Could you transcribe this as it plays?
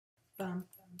Oh my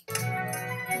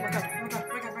god, oh my god, oh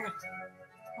my god, oh my god.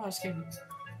 Oh, that scared me.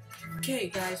 Okay,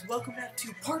 guys, welcome back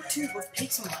to part 2 of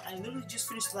Pixolmon. I literally just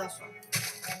finished the last one.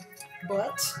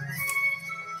 But,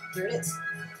 here it is.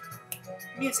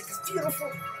 Music is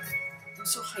beautiful. I'm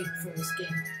so hyped for this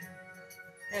game.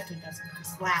 I have to turn down something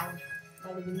because it's loud.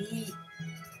 Louder than me.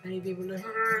 I need people to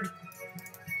heard.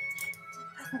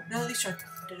 Oh, now these try.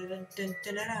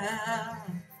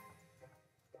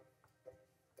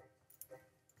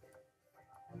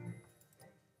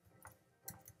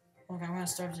 Okay, I'm gonna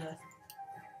starve to death.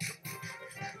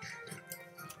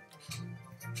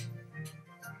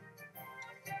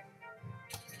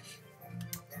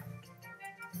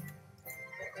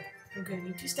 I'm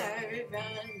going to starve,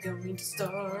 I'm going to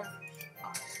starve.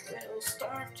 I will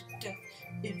starve to death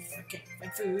if I can't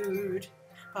find food.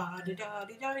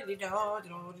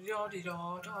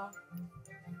 Ba-di-da-di-da-di-da-di-da-di-da-di-da-da.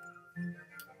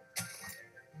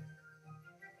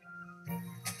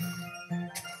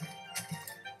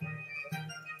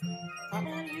 I'm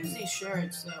gonna use these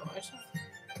shards though.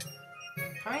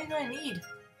 How many do I need?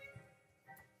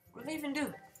 What do they even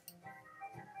do?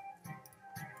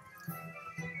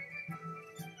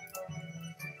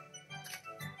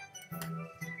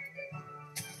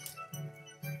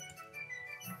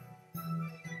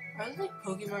 Are there like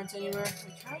Pokemons anywhere?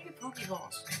 Like, how do I get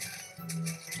Pokeballs?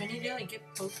 Do I need to like get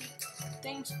Poke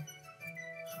things?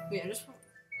 Wait, I just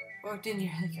walked in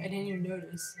here. Like, I didn't even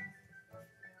notice.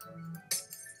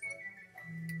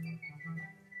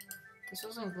 This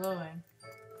wasn't glowing.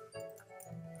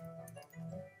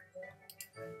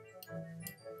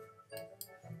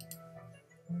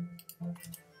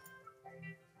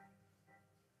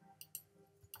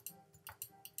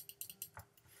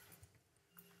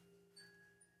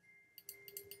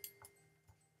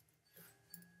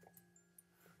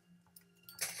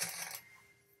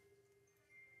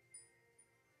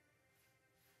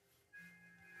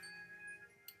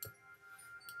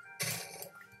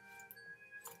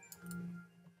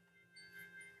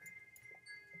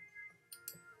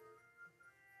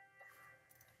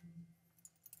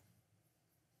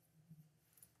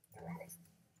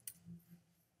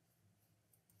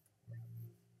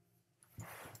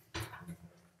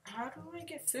 How do I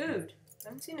get food? I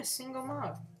haven't seen a single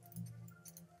mob.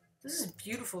 This is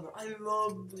beautiful though. I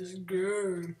love this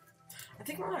game. I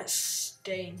think I want to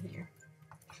stay in here.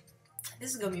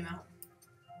 This is Gummy Mountain.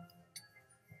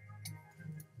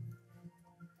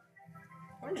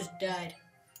 One just died.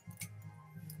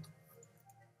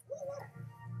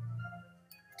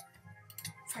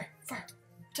 Fire, fire,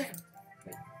 attack him.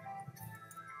 Wait.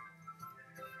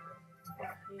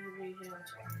 He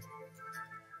healed.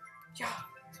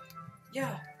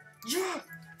 Yeah,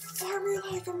 fire me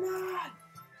like a man!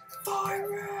 Fire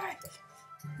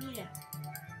me! Yeah.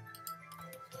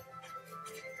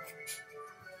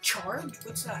 Charge?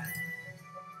 What's that?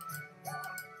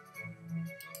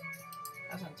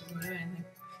 That doesn't do anything.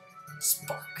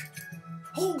 Spark.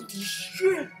 Holy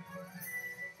shit!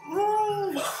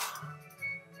 Oh!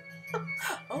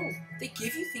 Oh, they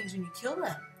give you things when you kill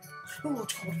them. Oh,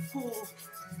 oh.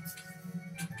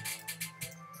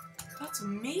 That's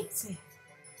amazing.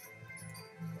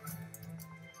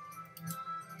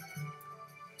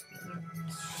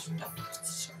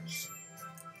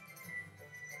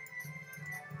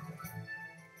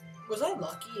 Was I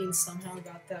lucky and somehow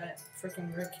got that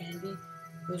freaking rare candy?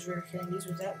 Those rare candies,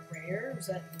 was that rare? Was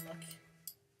that lucky?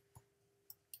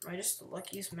 Am I just the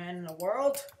luckiest man in the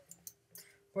world?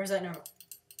 Or is that normal?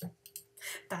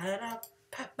 I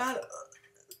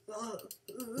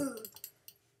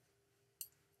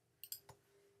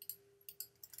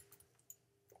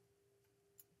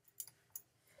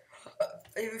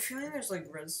have a feeling there's like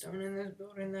redstone in this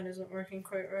building that isn't working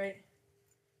quite right.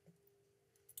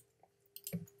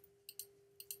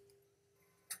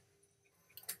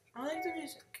 I like the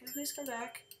music. Can you please come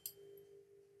back?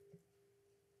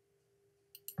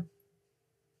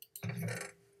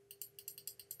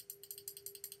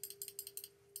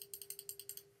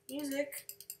 Music.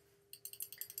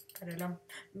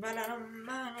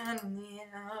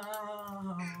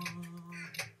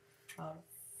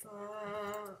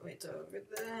 Wait, over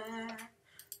there.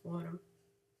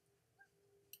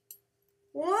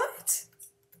 What?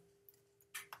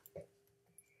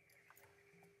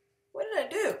 What did I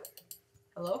do?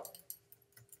 Hello?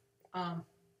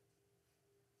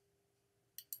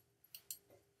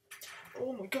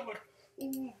 Oh my god.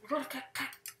 Ooh.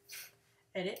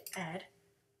 Edit, add.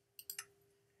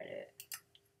 Edit.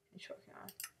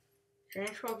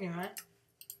 Strange Pokemon.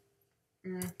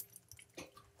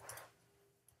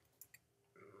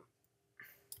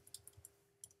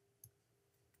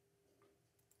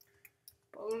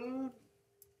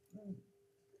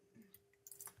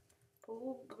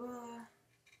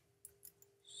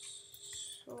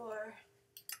 Sure.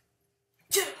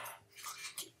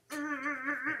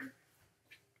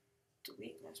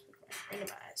 Delete last Pokemon.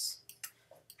 Randomize.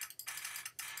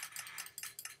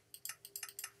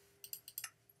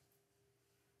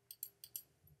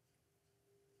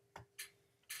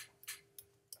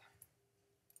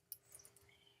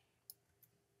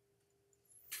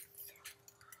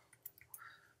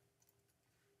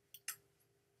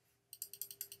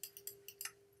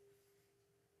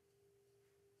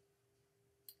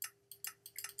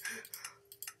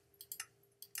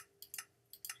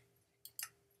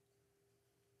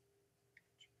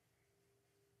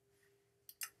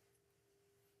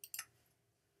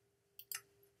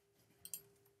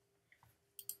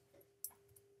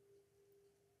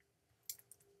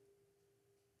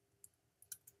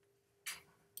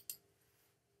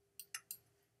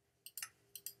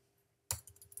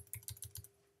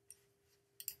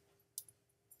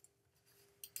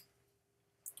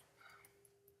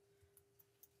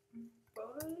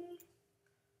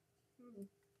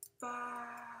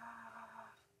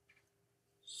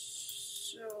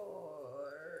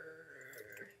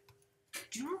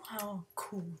 Do you know how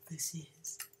cool this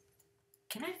is?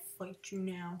 Can I fight you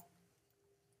now?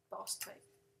 Boss type.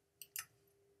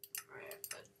 Alright,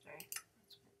 but sorry.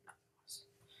 That's not boss.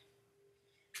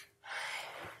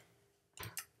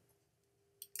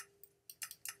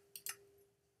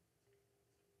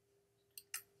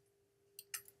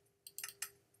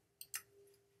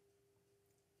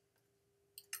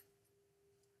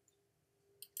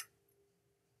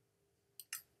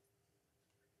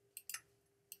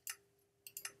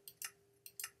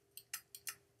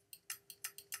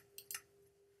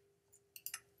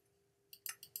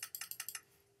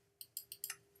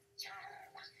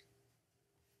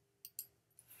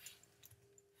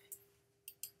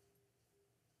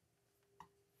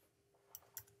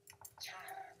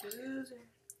 Loser.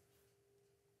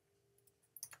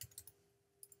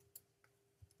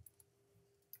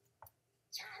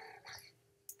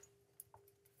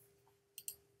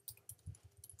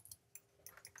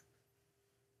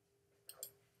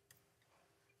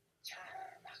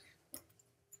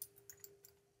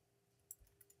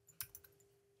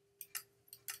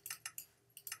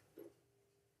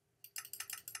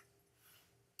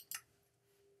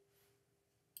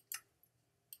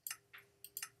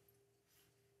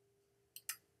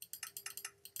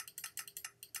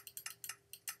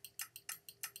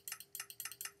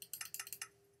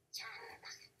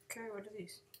 Okay, what are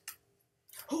these?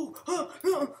 Oh,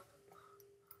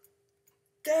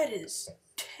 that is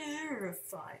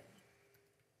terrifying.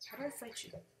 How do I fight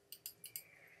you?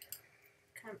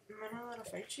 Am I not allowed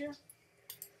to fight you? I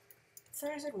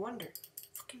thought I said wonder.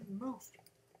 Fucking move.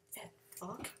 Fat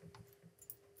fuck.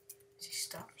 Is he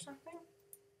stuck or something?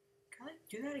 Can I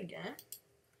do that again?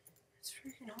 That's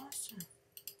freaking awesome.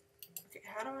 Okay,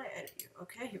 how do I edit you?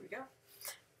 Okay, here we go.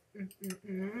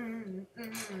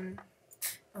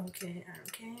 Okay, I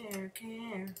don't care.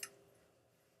 And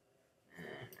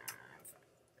I'm fine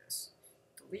with this.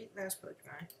 Delete last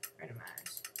Pokemon.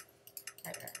 Randomize.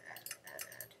 Add.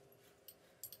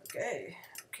 Okay.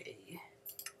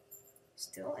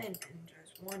 Still and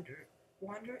energized.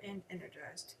 Wander and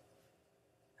energized.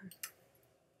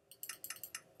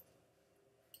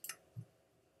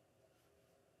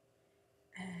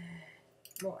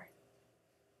 More.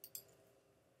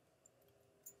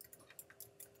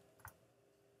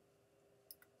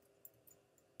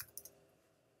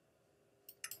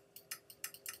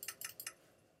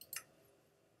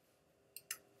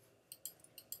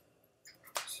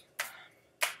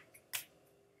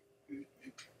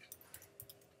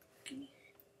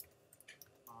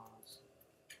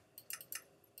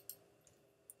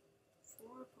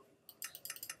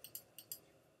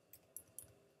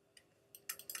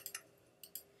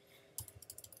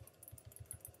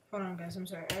 Hold on, guys. I'm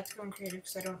sorry. I have to go in creative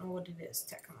because I don't know what it is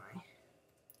technically.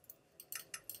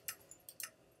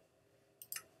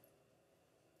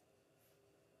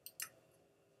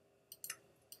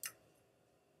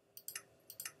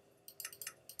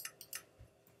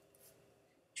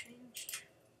 Changed.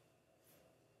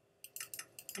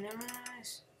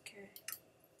 Minimize. Okay.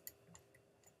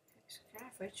 So can I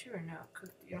fight you or no? Because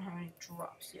you don't have any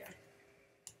drops yet.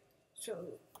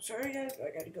 So sorry, guys. But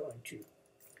I gotta go into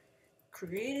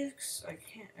creatives. I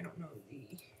don't know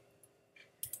the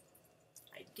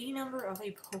ID number of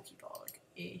a Pokeball. Like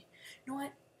you know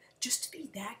what? Just to be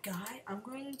that guy, I'm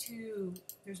going to,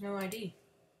 there's no ID.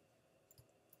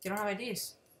 They don't have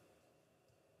IDs.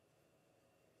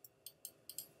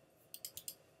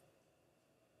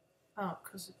 Oh,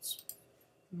 because it's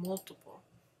multiple.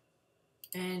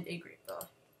 And a great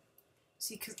ball.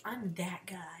 See, because I'm that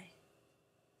guy.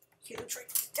 Okay, let's write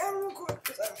this down real quick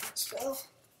because I don't know how to spell.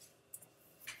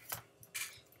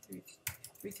 3,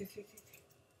 3, 3, 3, 3.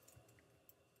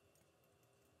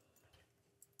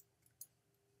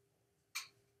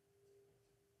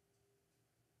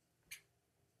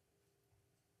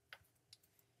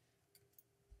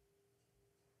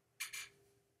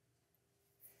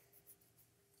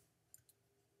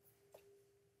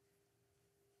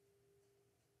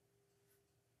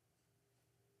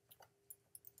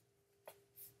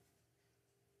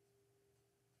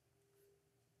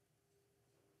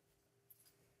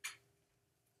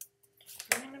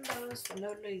 Random bows for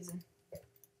no reason.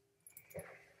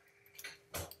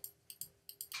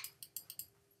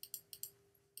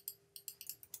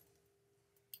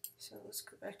 So let's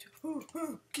go back to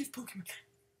give Pokemon.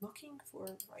 Looking for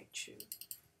Raichu.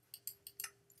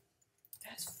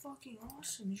 That's fucking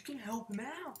awesome. You can help him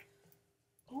out.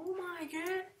 Oh my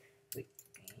god. Wait.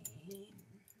 Game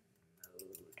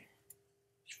mode.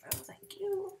 Travel, thank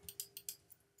you.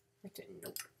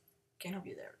 Nope. Can't help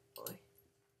you there, boy.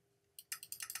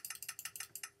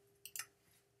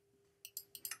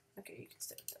 Okay, you can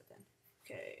stay with that then.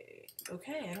 Okay.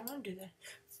 Okay, I don't want to do that.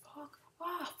 Fuck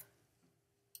off.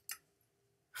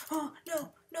 Oh,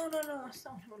 no. No, no, no. That's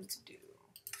not what I wanted to do.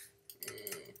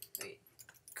 Wait.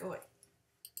 Go away.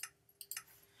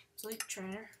 Sleep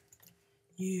trainer.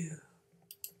 You.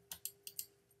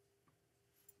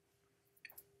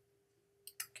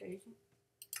 Okay, you can.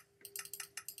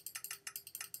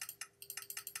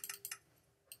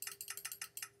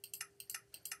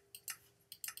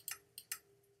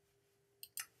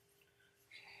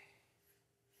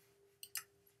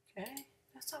 Okay,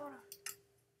 that's not what I.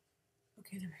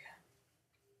 Okay, there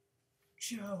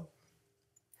we go. Joe.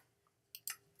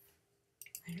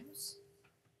 Items.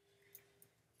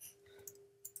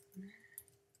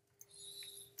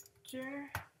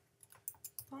 Master.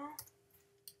 Oh.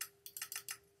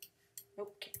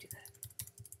 Nope, can't do that.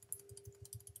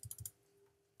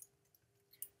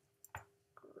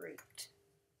 Great.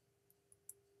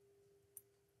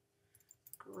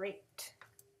 Great.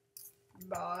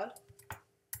 Bod.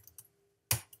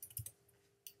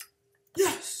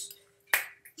 Yes!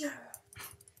 Yeah!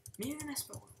 Maybe the next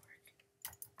spell will work.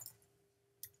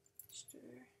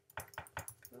 Stir.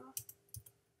 Go.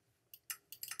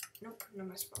 Nope, no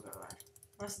my spell go on.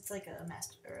 Unless it's like a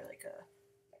master or like a.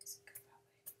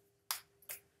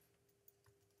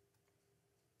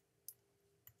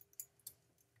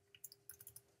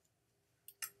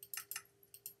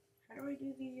 How do I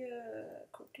do the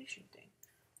quotation thing?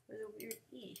 Or the weird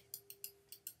E?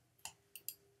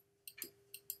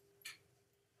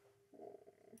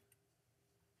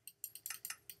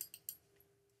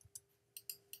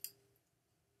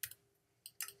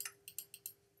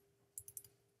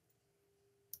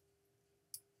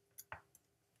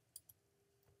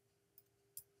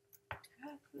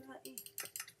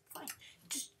 Fine.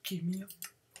 Just give me a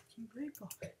fucking great ball.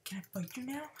 Can I fight you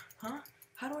now? Huh?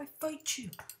 How do I fight you?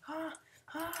 Huh?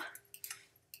 Huh?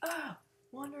 Ah!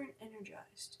 Wandering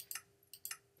energized.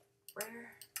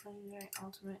 Rare. Legendary.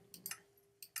 Ultimate.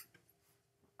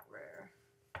 Rare.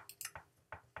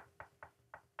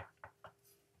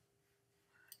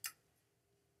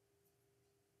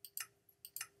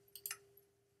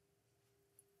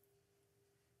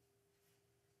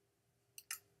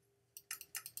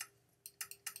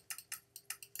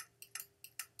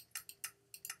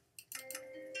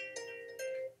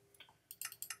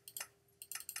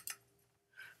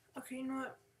 Okay, you know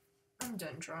what? I'm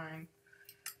done trying.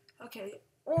 Okay,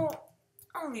 well,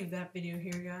 I'll leave that video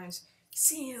here, guys.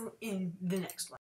 See you in the next one.